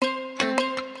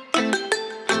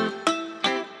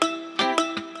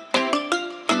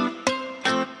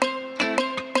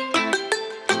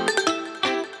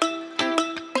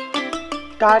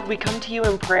God, we come to you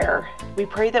in prayer. We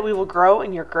pray that we will grow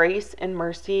in your grace and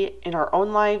mercy in our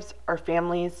own lives, our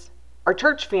families, our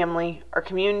church family, our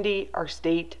community, our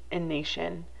state, and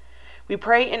nation. We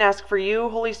pray and ask for you,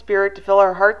 Holy Spirit, to fill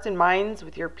our hearts and minds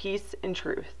with your peace and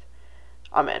truth.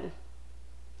 Amen.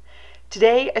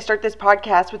 Today, I start this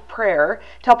podcast with prayer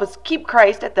to help us keep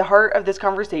Christ at the heart of this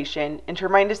conversation and to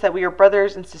remind us that we are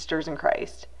brothers and sisters in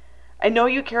Christ. I know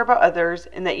you care about others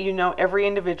and that you know every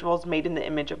individual is made in the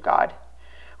image of God.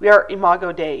 We are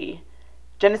Imago Dei.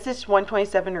 Genesis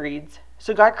 1:27 reads,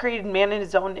 "So God created man in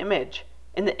his own image.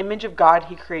 In the image of God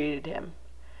he created him.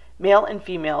 Male and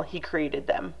female he created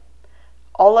them."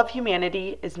 All of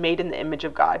humanity is made in the image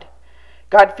of God.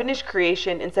 God finished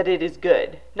creation and said it is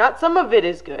good. Not some of it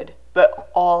is good, but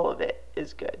all of it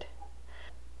is good.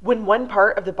 When one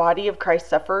part of the body of Christ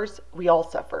suffers, we all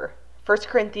suffer. 1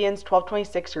 Corinthians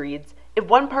 12:26 reads, "If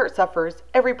one part suffers,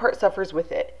 every part suffers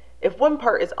with it. If one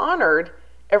part is honored,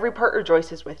 every part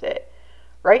rejoices with it."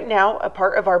 Right now, a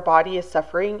part of our body is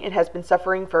suffering and has been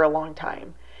suffering for a long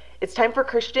time. It's time for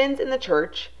Christians in the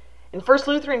church, in First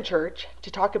Lutheran Church, to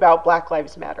talk about Black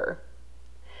Lives Matter.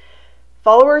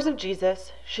 Followers of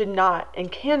Jesus should not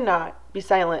and cannot be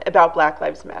silent about Black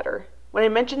Lives Matter. When I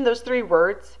mention those three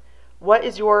words, what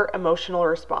is your emotional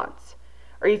response?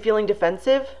 Are you feeling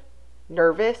defensive,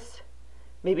 nervous,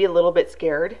 maybe a little bit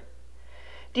scared?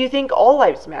 Do you think all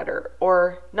lives matter,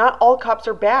 or not all cops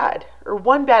are bad, or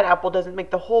one bad apple doesn't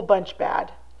make the whole bunch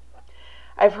bad?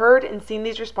 I've heard and seen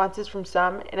these responses from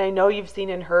some, and I know you've seen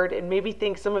and heard and maybe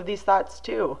think some of these thoughts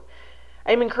too.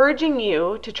 I'm encouraging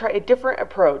you to try a different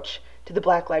approach to the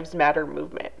Black Lives Matter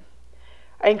movement.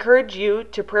 I encourage you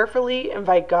to prayerfully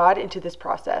invite God into this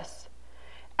process.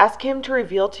 Ask Him to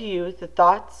reveal to you the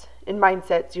thoughts and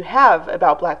mindsets you have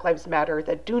about Black Lives Matter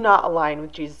that do not align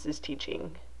with Jesus'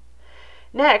 teaching.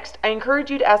 Next, I encourage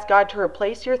you to ask God to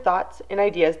replace your thoughts and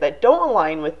ideas that don't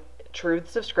align with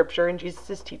truths of Scripture and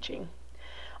Jesus' teaching.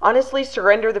 Honestly,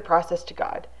 surrender the process to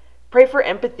God. Pray for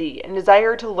empathy and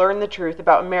desire to learn the truth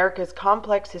about America's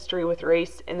complex history with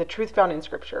race and the truth found in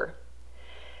Scripture.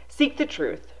 Seek the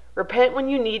truth, repent when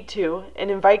you need to, and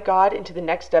invite God into the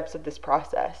next steps of this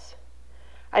process.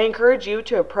 I encourage you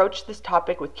to approach this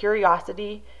topic with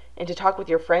curiosity and to talk with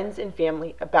your friends and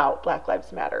family about Black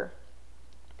Lives Matter.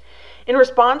 In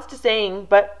response to saying,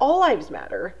 "But all lives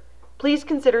matter," please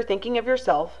consider thinking of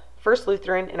yourself, First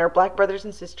Lutheran, and our Black brothers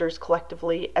and sisters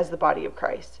collectively as the body of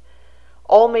Christ,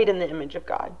 all made in the image of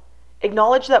God.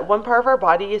 Acknowledge that one part of our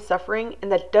body is suffering,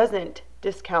 and that doesn't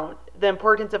discount the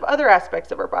importance of other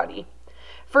aspects of our body.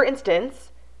 For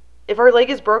instance, if our leg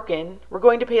is broken, we're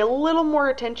going to pay a little more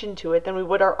attention to it than we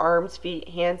would our arms, feet,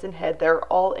 hands, and head that are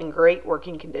all in great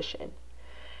working condition.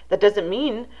 That doesn't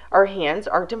mean our hands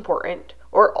aren't important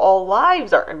or all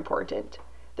lives aren't important.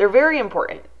 They're very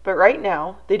important, but right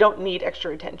now, they don't need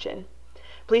extra attention.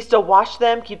 Please still wash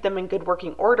them, keep them in good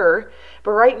working order,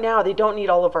 but right now they don't need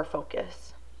all of our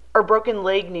focus. Our broken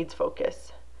leg needs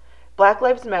focus. Black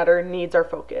Lives Matter needs our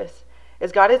focus.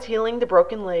 As God is healing the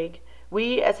broken leg,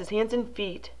 we, as His hands and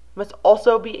feet, must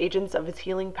also be agents of His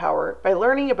healing power by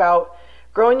learning about,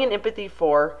 growing in empathy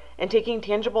for, and taking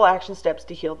tangible action steps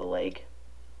to heal the leg.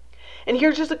 And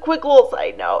here's just a quick little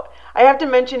side note. I have to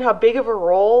mention how big of a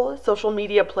role social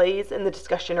media plays in the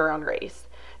discussion around race.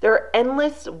 There are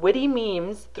endless witty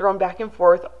memes thrown back and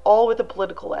forth, all with a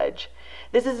political edge.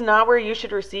 This is not where you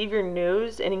should receive your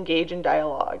news and engage in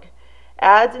dialogue.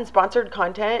 Ads and sponsored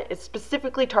content is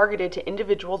specifically targeted to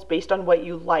individuals based on what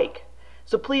you like.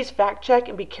 So please fact check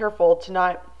and be careful to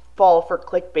not fall for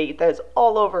clickbait that is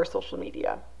all over social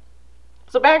media.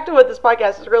 So back to what this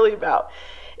podcast is really about.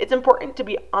 It's important to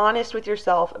be honest with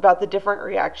yourself about the different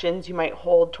reactions you might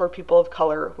hold toward people of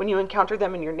color when you encounter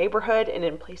them in your neighborhood and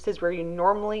in places where you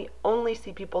normally only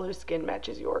see people whose skin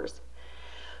matches yours.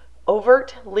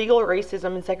 Overt legal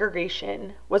racism and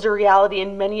segregation was a reality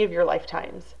in many of your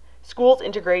lifetimes. Schools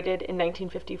integrated in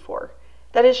 1954.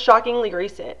 That is shockingly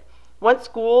recent. Once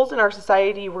schools in our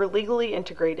society were legally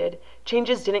integrated,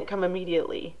 changes didn't come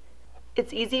immediately.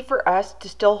 It's easy for us to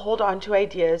still hold on to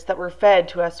ideas that were fed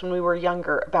to us when we were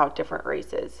younger about different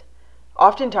races.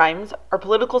 Oftentimes, our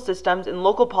political systems and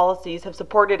local policies have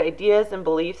supported ideas and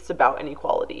beliefs about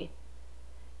inequality.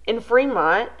 In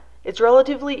Fremont, it's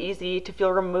relatively easy to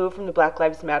feel removed from the Black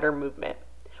Lives Matter movement.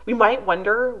 We might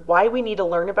wonder why we need to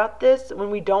learn about this when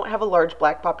we don't have a large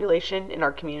Black population in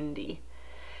our community.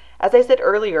 As I said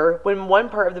earlier, when one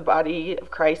part of the body of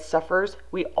Christ suffers,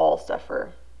 we all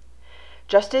suffer.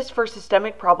 Justice for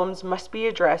systemic problems must be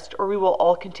addressed, or we will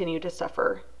all continue to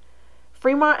suffer.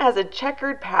 Fremont has a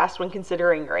checkered past when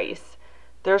considering race.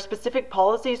 There are specific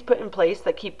policies put in place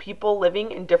that keep people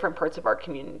living in different parts of our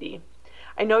community.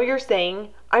 I know you're saying,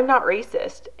 I'm not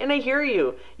racist, and I hear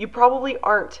you. You probably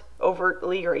aren't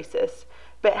overtly racist.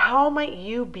 But how might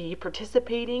you be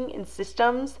participating in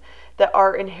systems that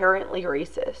are inherently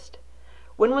racist?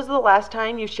 When was the last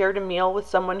time you shared a meal with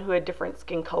someone who had different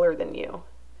skin color than you?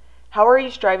 How are you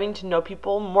striving to know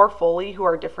people more fully who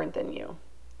are different than you?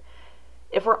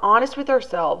 If we're honest with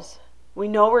ourselves, we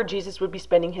know where Jesus would be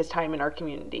spending his time in our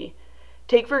community.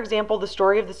 Take, for example, the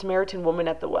story of the Samaritan woman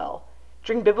at the well.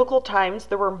 During biblical times,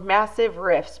 there were massive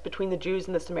rifts between the Jews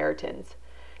and the Samaritans.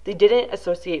 They didn't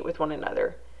associate with one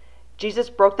another.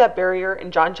 Jesus broke that barrier in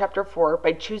John chapter 4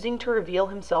 by choosing to reveal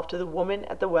himself to the woman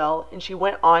at the well, and she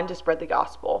went on to spread the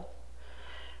gospel.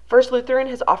 First Lutheran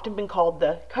has often been called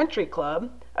the country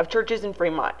club of churches in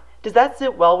Fremont. Does that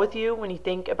sit well with you when you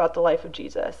think about the life of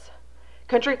Jesus?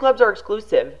 Country clubs are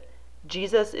exclusive.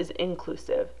 Jesus is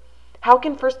inclusive. How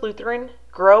can First Lutheran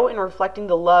grow in reflecting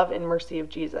the love and mercy of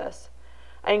Jesus?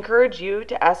 I encourage you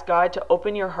to ask God to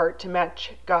open your heart to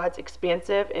match God's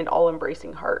expansive and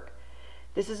all-embracing heart.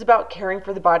 This is about caring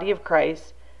for the body of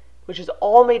Christ, which is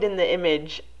all made in the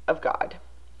image of God.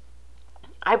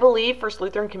 I believe First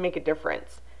Lutheran can make a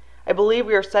difference. I believe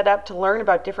we are set up to learn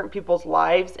about different people's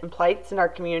lives and plights in our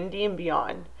community and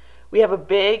beyond. We have a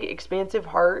big, expansive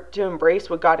heart to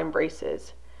embrace what God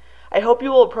embraces. I hope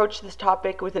you will approach this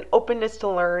topic with an openness to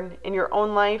learn. In your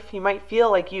own life, you might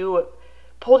feel like you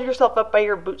pulled yourself up by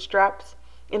your bootstraps,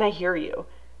 and I hear you.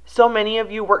 So many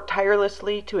of you work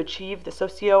tirelessly to achieve the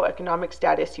socioeconomic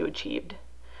status you achieved.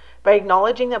 By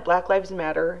acknowledging that Black Lives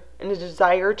Matter and a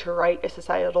desire to right a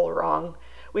societal wrong,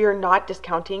 we are not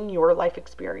discounting your life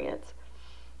experience.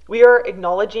 We are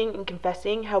acknowledging and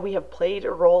confessing how we have played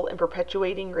a role in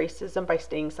perpetuating racism by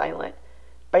staying silent,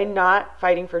 by not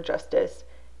fighting for justice,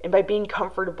 and by being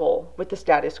comfortable with the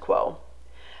status quo.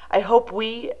 I hope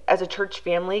we, as a church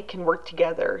family, can work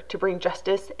together to bring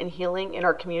justice and healing in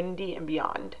our community and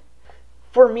beyond.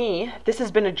 For me, this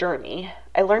has been a journey.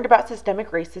 I learned about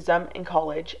systemic racism in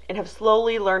college and have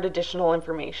slowly learned additional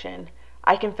information.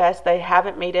 I confess that I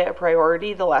haven't made it a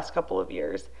priority the last couple of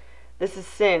years. This is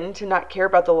sin to not care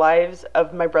about the lives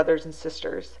of my brothers and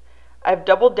sisters. I've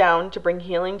doubled down to bring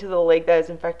healing to the leg that is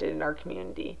infected in our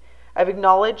community. I've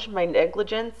acknowledged my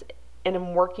negligence and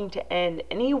am working to end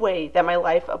any way that my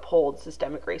life upholds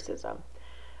systemic racism.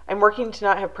 I'm working to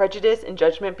not have prejudice and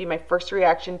judgment be my first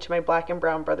reaction to my Black and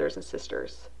brown brothers and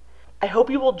sisters. I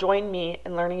hope you will join me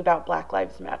in learning about Black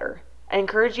Lives Matter. I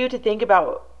encourage you to think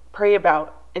about, pray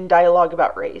about, and dialogue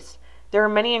about race. There are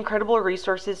many incredible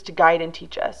resources to guide and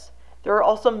teach us. There are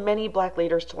also many Black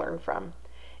leaders to learn from.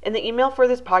 In the email for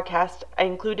this podcast, I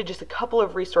included just a couple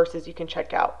of resources you can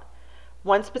check out.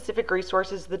 One specific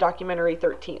resource is the documentary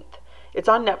 13th. It's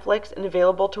on Netflix and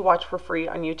available to watch for free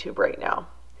on YouTube right now.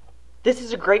 This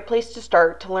is a great place to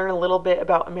start to learn a little bit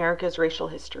about America's racial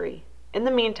history. In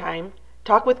the meantime,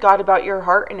 talk with God about your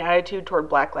heart and attitude toward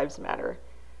Black Lives Matter.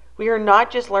 We are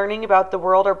not just learning about the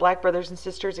world our Black brothers and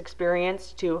sisters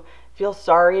experience to feel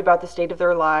sorry about the state of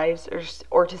their lives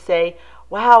or to say,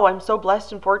 wow, I'm so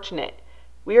blessed and fortunate.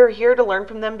 We are here to learn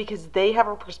from them because they have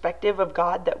a perspective of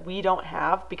God that we don't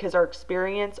have because our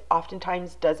experience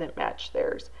oftentimes doesn't match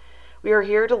theirs. We are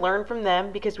here to learn from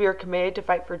them because we are committed to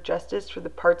fight for justice for the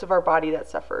parts of our body that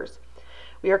suffers.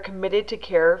 We are committed to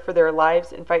care for their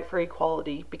lives and fight for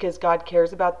equality because God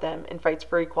cares about them and fights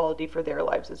for equality for their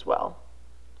lives as well.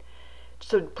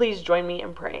 So please join me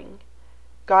in praying.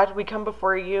 God, we come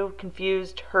before you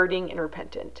confused, hurting, and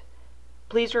repentant.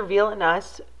 Please reveal in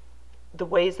us the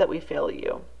ways that we fail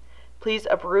you. Please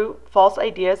uproot false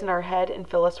ideas in our head and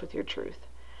fill us with your truth.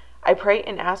 I pray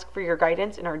and ask for your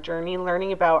guidance in our journey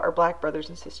learning about our Black brothers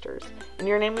and sisters. In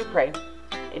your name we pray.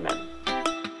 Amen.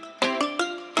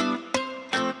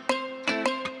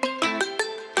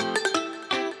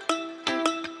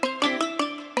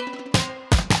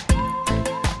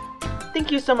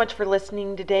 Thank you so much for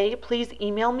listening today. Please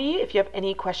email me if you have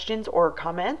any questions or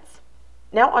comments.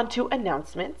 Now on to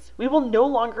announcements. We will no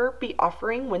longer be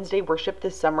offering Wednesday worship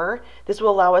this summer. This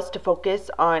will allow us to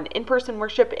focus on in-person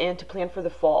worship and to plan for the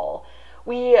fall.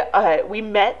 We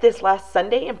met this last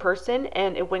Sunday in person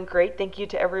and it went great. Thank you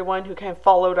to everyone who kind of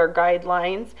followed our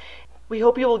guidelines. We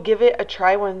hope you will give it a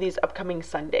try one of these upcoming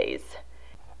Sundays.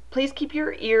 Please keep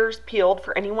your ears peeled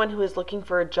for anyone who is looking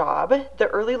for a job. The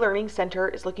Early Learning Center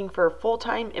is looking for a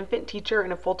full-time infant teacher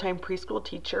and a full-time preschool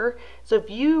teacher. So if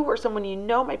you or someone you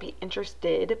know might be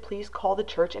interested, please call the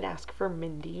church and ask for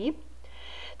Mindy.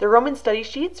 The Roman study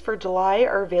sheets for July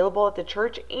are available at the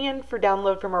church and for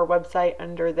download from our website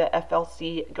under the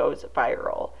FLC Goes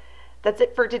Viral. That's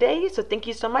it for today, so thank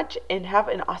you so much and have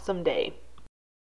an awesome day.